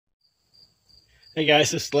Hey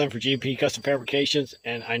guys, this is Glenn for G&P Custom Fabrications,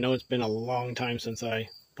 and I know it's been a long time since I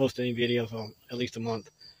posted any videos, well, at least a month.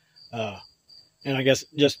 And I guess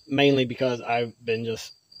just mainly because I've been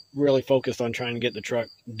just really focused on trying to get the truck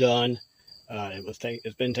done.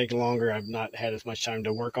 It's been taking longer. I've not had as much time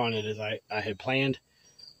to work on it as I had planned,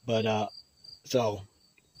 but so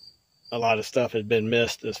a lot of stuff has been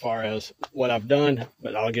missed as far as what I've done.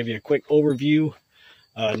 But I'll give you a quick overview.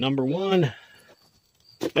 Number one,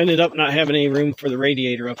 ended up not having any room for the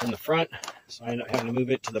radiator up in the front, so I ended up having to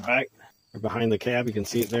move it to the back or behind the cab. You can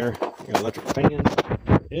see it there. Got an electric fan,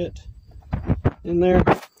 it in there,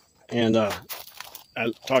 and I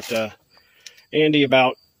talked to Andy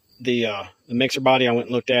about the mixer body. I went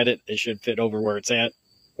and looked at it. It should fit over where it's at.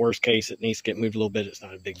 Worst case, it needs to get moved a little bit. It's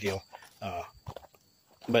not a big deal,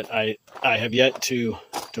 but I have yet to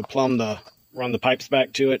run the pipes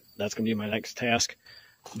back to it. That's going to be my next task.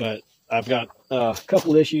 But I've got a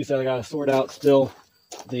couple issues that I got to sort out still.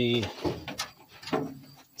 This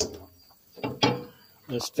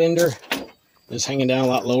fender is hanging down a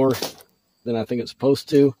lot lower than I think it's supposed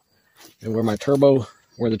to, and where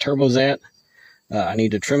the turbo's at, I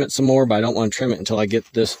need to trim it some more, but I don't want to trim it until I get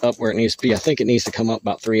this up where it needs to be. I think it needs to come up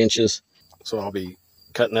about 3 inches, so I'll be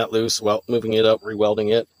cutting that loose, moving it up, re-welding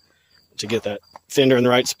it to get that fender in the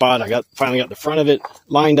right spot. I finally got the front of it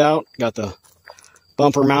lined out, got the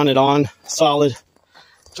bumper mounted on solid.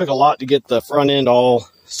 Took a lot to get the front end all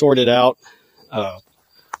sorted out. I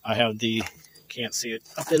have can't see it,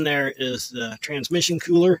 up in there is the transmission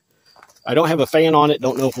cooler. I don't have a fan on it.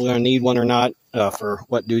 Don't know if we're going to need one or not for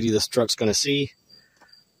what duty this truck's going to see.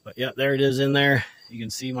 But yeah, there it is in there. You can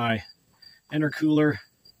see my intercooler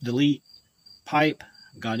delete pipe.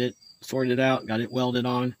 Got it sorted out, got it welded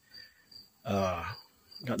on.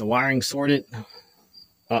 Got the wiring sorted.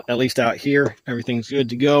 At least out here, everything's good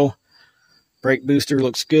to go. Brake booster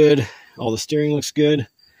looks good. All the steering looks good.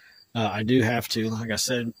 I do have to, like I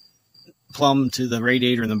said, plumb to the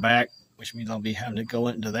radiator in the back, which means I'll be having to go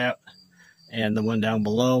into that and the one down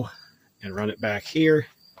below and run it back here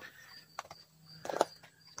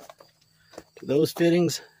to those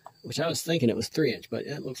fittings, which I was thinking it was 3-inch, but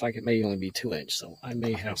it looks like it may only be 2-inch, so I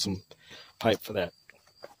may have some pipe for that.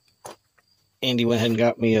 Andy went ahead and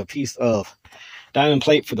got me a piece of diamond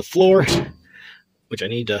plate for the floor, which I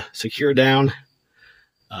need to secure down.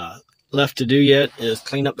 Left to do yet is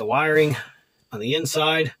clean up the wiring on the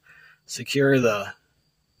inside, secure the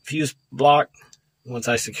fuse block. Once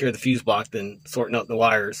I secure the fuse block, then sorting out the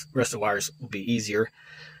wires, rest of the wires will be easier.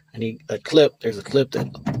 I need a clip. There's a clip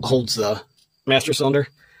that holds the master cylinder.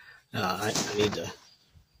 I need to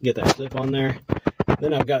get that clip on there.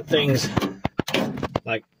 Then I've got things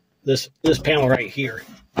like this panel right here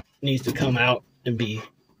needs to come out and be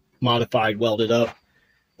modified, welded up.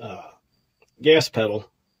 Gas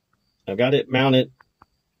pedal, I've got it mounted,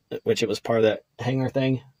 which it was part of that hanger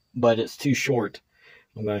thing, but it's too short.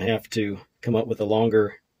 I'm going to have to come up with a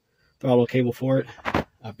longer throttle cable for it.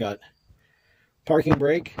 I've got parking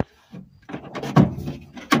brake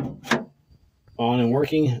on and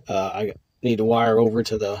working. I need to wire over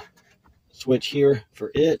to the switch here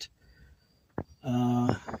for it.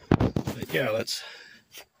 But yeah, let's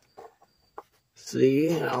see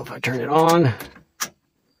now if I turn it on.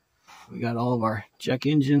 We got all of our check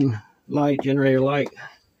engine light, generator light.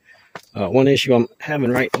 One issue I'm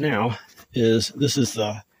having right now is this is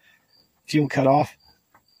the fuel cutoff,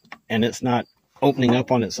 and it's not opening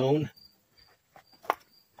up on its own.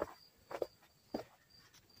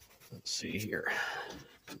 Let's see here.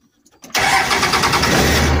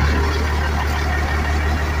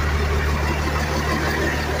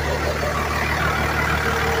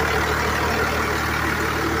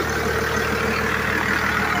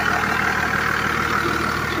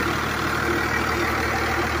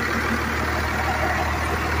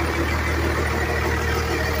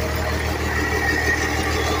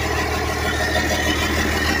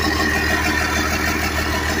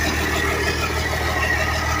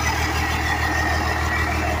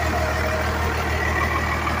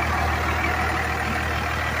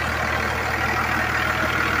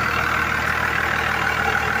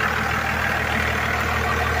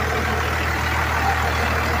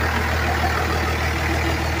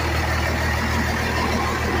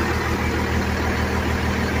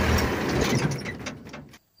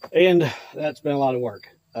 And that's been a lot of work.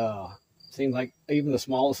 Seems like even the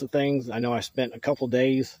smallest of things, I know I spent a couple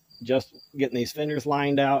days just getting these fenders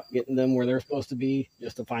lined out, getting them where they're supposed to be,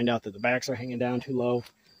 just to find out that the backs are hanging down too low.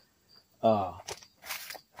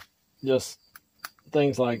 Just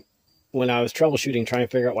things like when I was troubleshooting, trying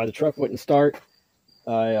to figure out why the truck wouldn't start,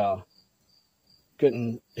 I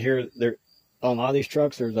couldn't hear there. On a lot of these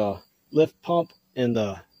trucks, there's a lift pump in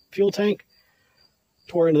the fuel tank.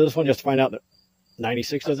 Tore into this one just to find out that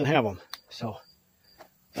 96 doesn't have them. So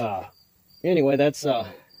anyway, that's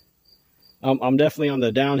I'm definitely on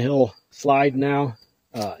the downhill slide now.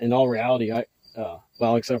 In all reality,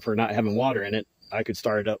 well, except for not having water in it, I could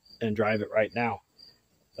start it up and drive it right now.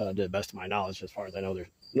 To the best of my knowledge, as far as I know, there's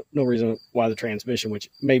no reason why the transmission, which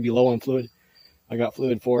may be low on fluid, I got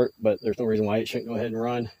fluid for it, but there's no reason why it shouldn't go ahead and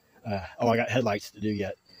run. Oh, I got headlights to do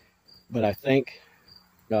yet, but I think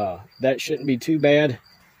that shouldn't be too bad.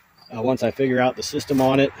 Once I figure out the system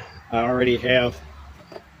on it, I already have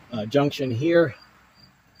a junction here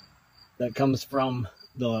that comes from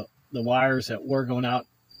the wires that were going out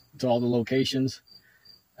to all the locations.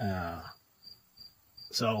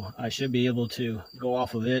 So I should be able to go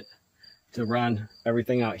off of it to run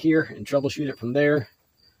everything out here and troubleshoot it from there.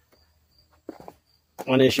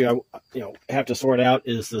 One issue I have to sort out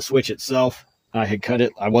is the switch itself. I had cut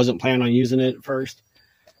it. I wasn't planning on using it at first,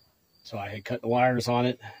 so I had cut the wires on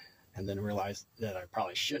it, and then realized that I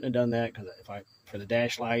probably shouldn't have done that, because for the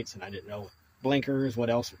dash lights, and I didn't know blinkers, what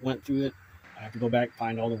else went through it. I have to go back,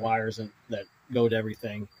 find all the wires that go to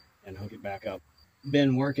everything, and hook it back up.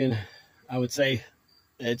 Been working, I would say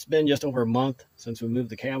it's been just over a month since we moved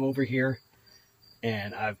the cab over here,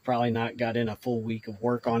 and I've probably not got in a full week of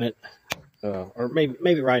work on it, or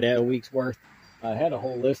maybe right at a week's worth. I had a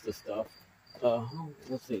whole list of stuff.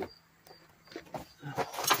 Let's see.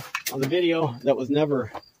 On the video that was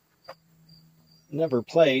never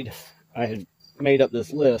played, I had made up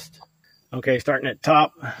this list. Okay, starting at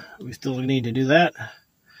top, we still need to do that.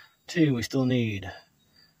 2, we still need.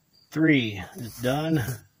 3, it's done.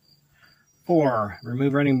 4,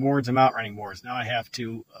 remove running boards and mount running boards. Now I have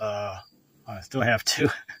to, I still have to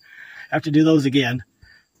do those again.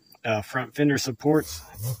 Front fender supports,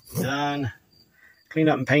 done. Clean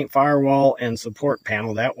up and paint firewall and support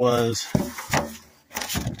panel. That was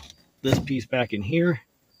this piece back in here.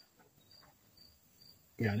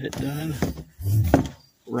 Got it done.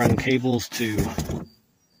 Run cables to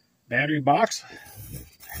battery box.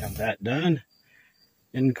 Have that done.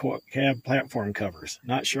 In cab platform covers.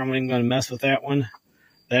 Not sure I'm even going to mess with that one.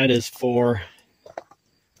 That is for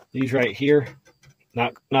these right here.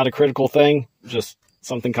 Not a critical thing, just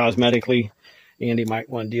something cosmetically Andy might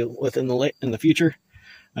want to deal with in the future.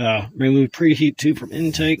 Remove preheat tube from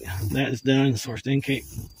intake. That is done. Sourced intake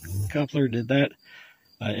coupler, did that.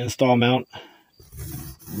 Install mount,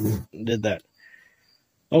 did that.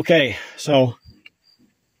 Okay, so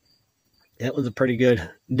it was a pretty good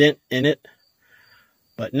dent in it,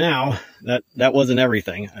 but now that wasn't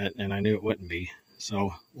everything, and I knew it wouldn't be.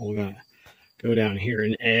 So we're gonna go down here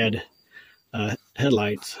and add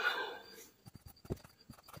headlights.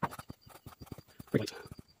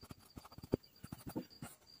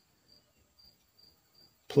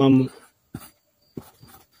 Plum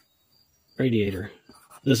radiator.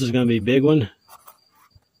 This is going to be a big one,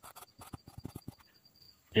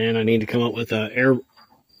 and I need to come up with an air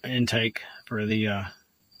intake for the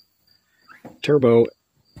turbo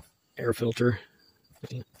air filter.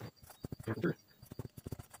 I'm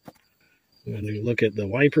going to look at the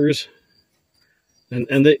wipers,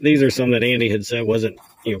 and these are some that Andy had said wasn't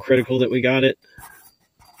critical that we got it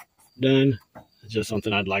done. It's just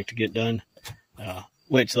something I'd like to get done.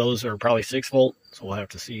 Which those are probably 6 volt, so we'll have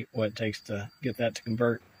to see what it takes to get that to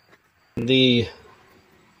convert. The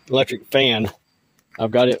electric fan,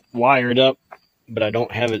 I've got it wired up, but I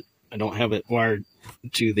don't have it wired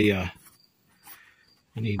to the I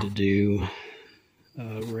need to do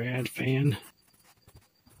rad fan.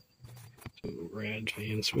 Rad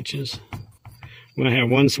fan switches. I'm gonna have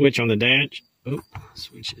one switch on the dash. Oh,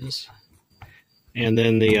 switches. And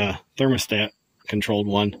then the thermostat controlled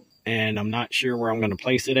one. And I'm not sure where I'm going to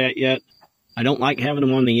place it at yet. I don't like having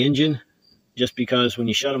them on the engine, just because when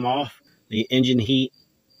you shut them off, the engine heat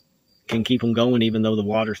can keep them going even though the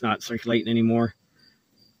water's not circulating anymore.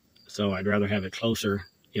 So I'd rather have it closer,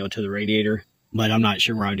 to the radiator. But I'm not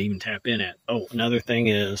sure where I'd even tap in at. Oh, another thing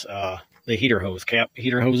is the heater hose, cap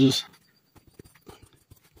heater hoses.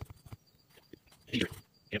 Heater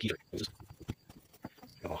hoses.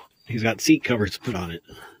 Oh, he's got seat covers put on it.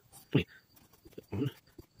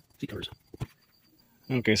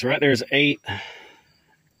 Okay, so right there's 8,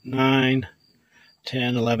 9,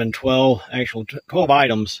 10, 11, 12, actual 12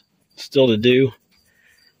 items still to do.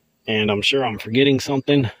 And I'm sure I'm forgetting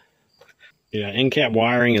something. Yeah, in-cab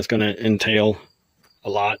wiring is going to entail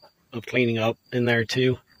a lot of cleaning up in there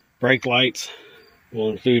too. Brake lights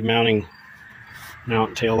will include mount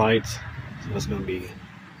tail lights. So that's going to be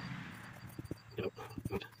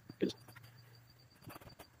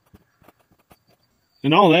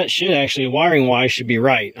And all that shit actually, wiring wise, should be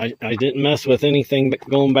right. I didn't mess with anything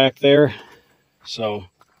going back there. So,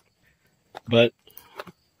 but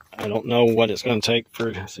I don't know what it's going to take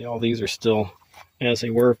for, see, all these are still as they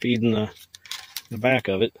were, feeding the back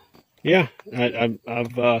of it. Yeah, I've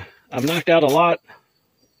knocked out a lot.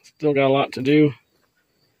 Still got a lot to do.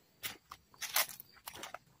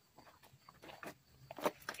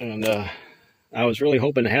 And I was really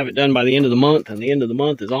hoping to have it done by the end of the month, and the end of the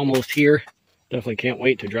month is almost here. Definitely can't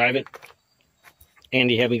wait to drive it.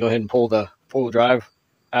 Andy had me go ahead and pull the full drive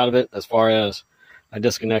out of it, as far as I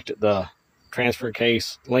disconnected the transfer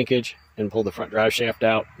case linkage and pulled the front drive shaft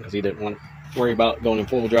out because he didn't want to worry about going in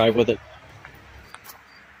full drive with it.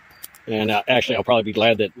 And actually, I'll probably be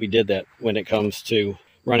glad that we did that when it comes to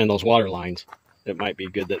running those water lines. It might be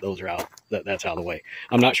good that those are out, that's out of the way.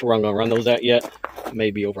 I'm not sure where I'm going to run those at yet.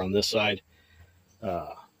 Maybe over on this side.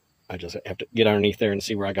 I just have to get underneath there and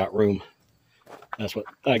see where I got room. That's what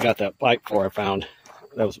I got that pipe for, I found.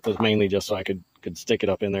 That was mainly just so I could stick it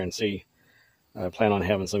up in there and see. I plan on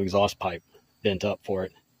having some exhaust pipe bent up for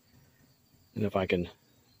it. And if I can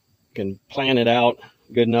plan it out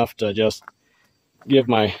good enough to just give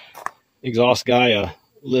my exhaust guy a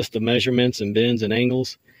list of measurements and bends and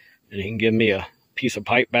angles, and he can give me a piece of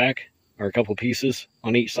pipe back, or a couple pieces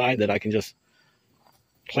on each side that I can just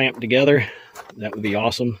clamp together, that would be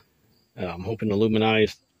awesome. I'm hoping the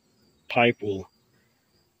aluminized pipe will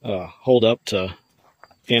hold up to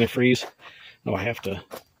antifreeze. Oh, I have to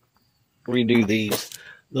redo these.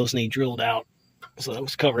 Those need drilled out, so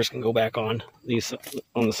those covers can go back on these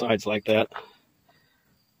on the sides like that.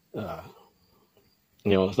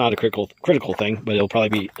 You know, it's not a critical thing, but it'll probably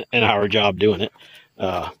be an hour job doing it.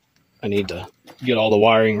 I need to get all the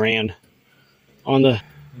wiring ran on the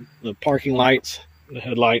parking lights, the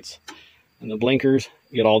headlights, and the blinkers.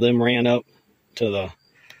 Get all them ran up to the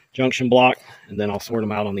junction block, and then I'll sort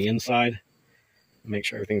them out on the inside. Make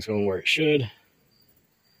sure everything's going where it should.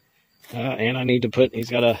 And I need to put, he's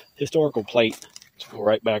got a historical plate to go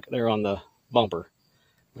right back there on the bumper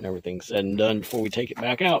when everything's said and done before we take it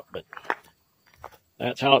back out. But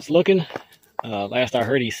that's how it's looking. Last I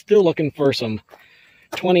heard, he's still looking for some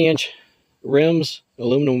 20-inch rims,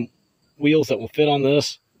 aluminum wheels that will fit on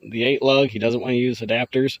this. The 8 lug, he doesn't want to use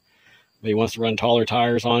adapters, but he wants to run taller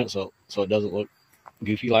tires on it so it doesn't look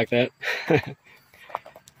goofy like that.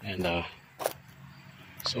 And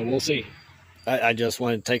so we'll see. I just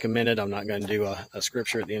want to take a minute. I'm not going to do a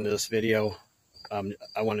scripture at the end of this video.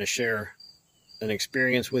 I want to share an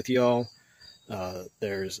experience with y'all.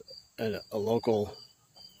 There's a local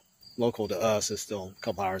to us, is still a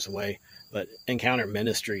couple hours away, but Encounter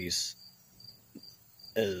Ministries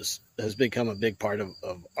has become a big part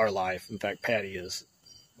of our life. In fact, Patty is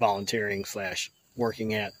volunteering /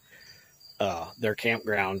 working at their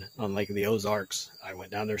campground on Lake of the Ozarks. I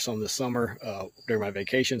went down there some this summer during my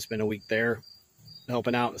vacation, spent a week there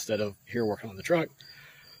helping out instead of here working on the truck.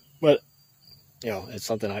 But you know, it's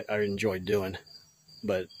something I enjoyed doing.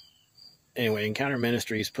 But anyway, Encounter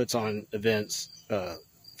Ministries puts on events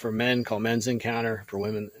for men called Men's Encounter, for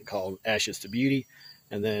women called Ashes to Beauty.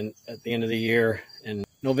 And then at the end of the year, in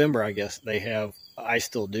November, I guess, they have I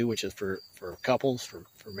Still Do, which is for couples, for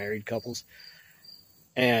married couples.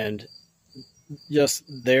 And just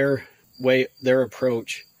their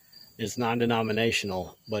approach is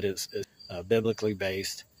non-denominational, but it's biblically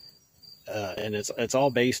based. And it's all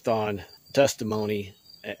based on testimony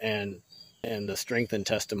and the strength in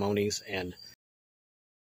testimonies, and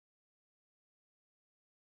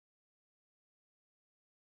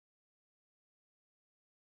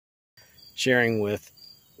sharing with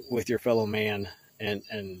your fellow man,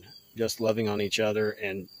 and just loving on each other,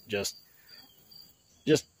 and just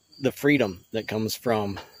the freedom that comes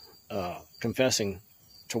from confessing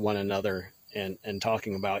to one another and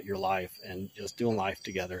talking about your life and just doing life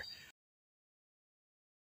together.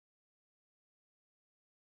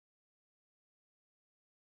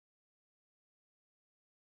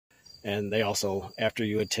 And they also, after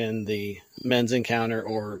you attend the Men's Encounter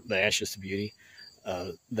or the Ashes to Beauty,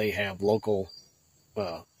 they have local,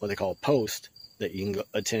 what they call post, that you can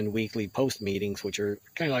attend weekly post meetings, which are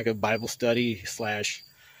kind of like a Bible study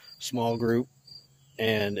 / small group.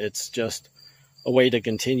 And it's just a way to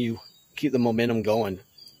keep the momentum going.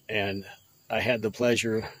 And I had the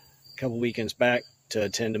pleasure a couple weekends back to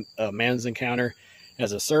attend a Men's Encounter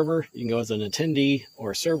as a server. You can go as an attendee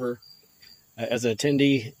or a server. As an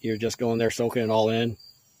attendee, you're just going there soaking it all in.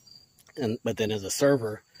 But then as a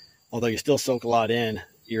server, although you still soak a lot in,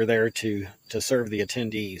 you're there to serve the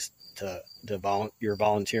attendees. You're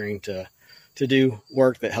volunteering to do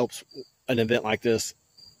work that helps an event like this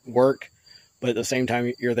work, but at the same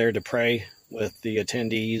time, you're there to pray with the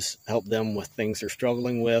attendees, help them with things they're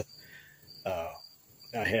struggling with.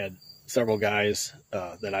 I had several guys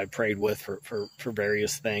that I prayed with for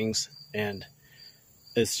various things, and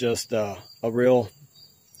it's just a real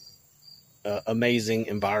amazing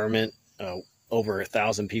environment. Over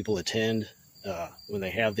 1,000 people attend. When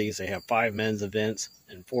they have these, they have 5 men's events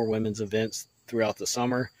and 4 women's events throughout the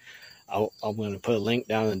summer. I'm going to put a link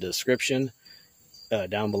down in the description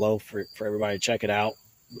down below for everybody to check it out.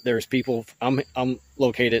 There's people, I'm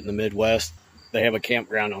located in the Midwest. They have a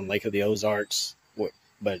campground on Lake of the Ozarks,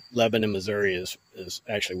 but Lebanon, Missouri is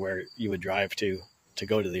actually where you would drive to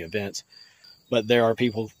go to the events. But there are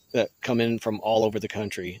people that come in from all over the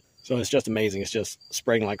country. So it's just amazing. It's just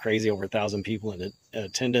spreading like crazy. Over 1,000 people in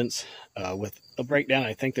attendance with a breakdown.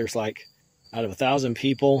 I think there's like, out of 1,000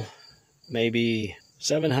 people, maybe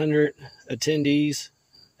 700 attendees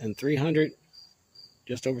and 300,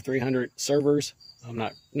 just over 300 servers. I'm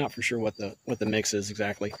not for sure what the mix is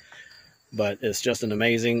exactly, but it's just an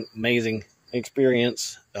amazing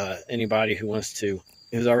experience. Anybody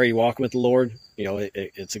who's already walking with the Lord, you know,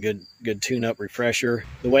 it's a good tune-up refresher.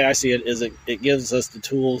 The way I see it is it gives us the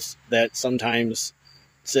tools that sometimes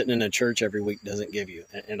sitting in a church every week doesn't give you.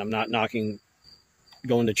 And I'm not knocking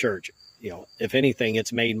going to church. You know, if anything,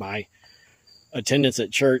 it's made my attendance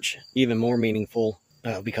at church even more meaningful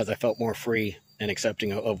because I felt more free and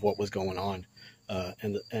accepting of what was going on,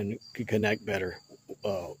 and could connect better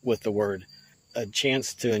with the Word. A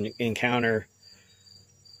chance to encounter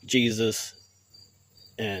Jesus,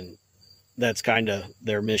 and that's kind of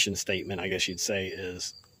their mission statement, I guess you'd say,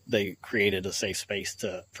 is they created a safe space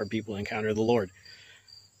for people to encounter the Lord.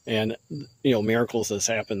 And, you know, miracles has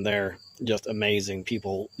happened there, just amazing.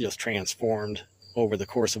 People just transformed over the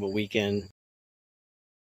course of a weekend.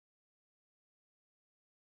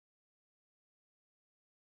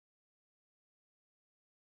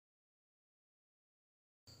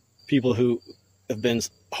 People who have been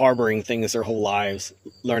harboring things their whole lives,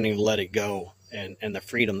 learning to let it go, and the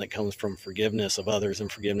freedom that comes from forgiveness of others and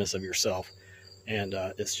forgiveness of yourself. And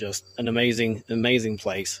it's just an amazing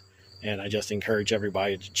place. And I just encourage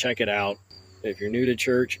everybody to check it out. If you're new to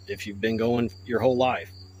church, if you've been going your whole life,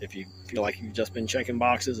 if you feel like you've just been checking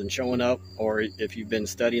boxes and showing up, or if you've been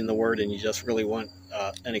studying the Word and you just really want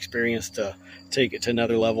an experience to take it to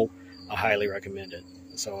another level, I highly recommend it.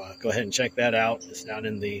 So go ahead and check that out. It's down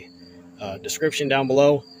in the description down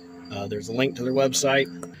below. There's a link to their website.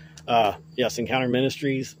 Yes, Encounter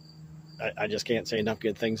Ministries. I just can't say enough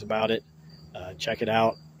good things about it. Check it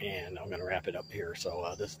out, and I'm going to wrap it up here.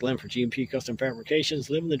 So this is Glenn for G&P Custom Fabrications,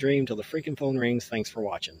 living the dream till the freaking phone rings. Thanks for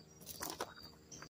watching.